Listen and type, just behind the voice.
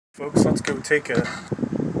Folks, let's go take a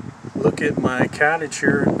look at my cottage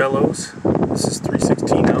here in Bellows. This is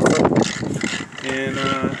 316 Alpha,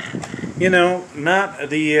 and you know, not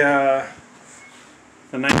the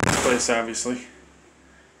nicest place, obviously. You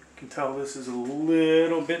can tell this is a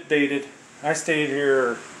little bit dated. I stayed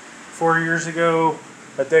here 4 years ago,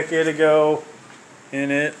 a decade ago,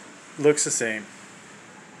 and it looks the same.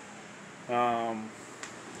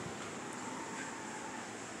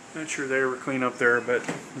 Not sure they ever clean up there, but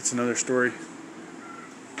that's another story.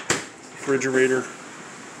 Refrigerator.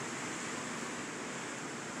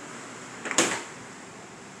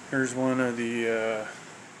 Here's one of the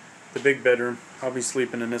big bedroom. I'll be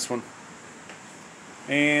sleeping in this one.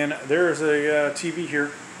 And there's a TV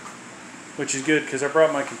here, which is good because I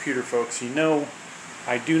brought my computer, folks. You know,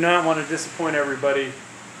 I do not want to disappoint everybody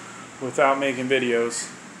without making videos.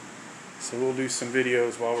 So we'll do some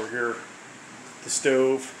videos while we're here. The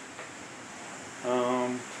stove.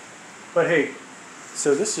 But hey,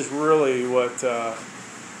 so this is really what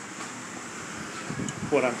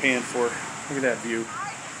I'm paying for. Look at that view.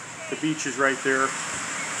 The beach is right there.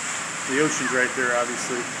 The ocean's right there,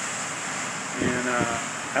 obviously. And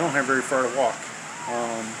I don't have very far to walk.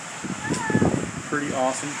 Pretty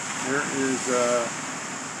awesome. There is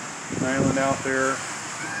an island out there.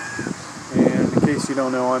 And in case you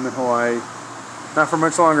don't know, I'm in Hawaii. Not for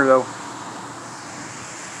much longer, though.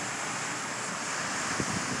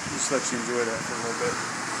 Just let you enjoy that for a little bit.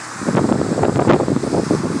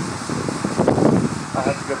 I'll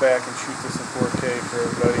have to go back and shoot this in 4K for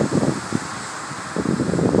everybody.